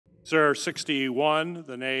Sir, 61.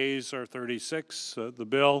 The nays are 36. The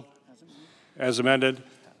bill, as amended,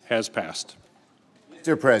 has passed.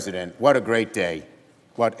 Mr. President, what a great day.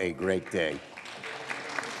 What a great day.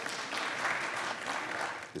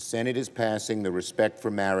 The Senate is passing the Respect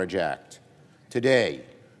for Marriage Act. Today,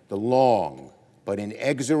 the long but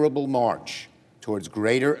inexorable march towards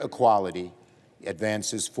greater equality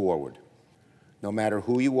advances forward. No matter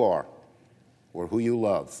who you are or who you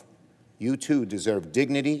love, you too deserve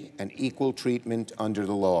dignity and equal treatment under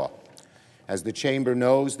the law. As the Chamber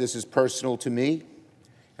knows, this is personal to me,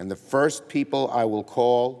 and the first people I will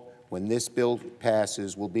call when this bill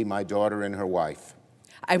passes will be my daughter and her wife.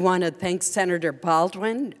 I want to thank Senator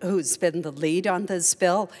Baldwin, who's been the lead on this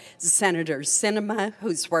bill, Senator Sinema,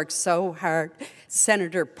 who's worked so hard,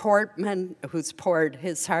 Senator Portman, who's poured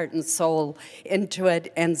his heart and soul into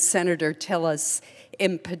it, and Senator Tillis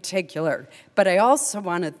in particular. But I also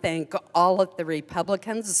want to thank all of the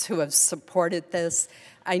Republicans who have supported this.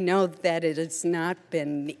 I know that it has not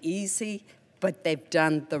been easy, but they've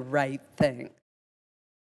done the right thing.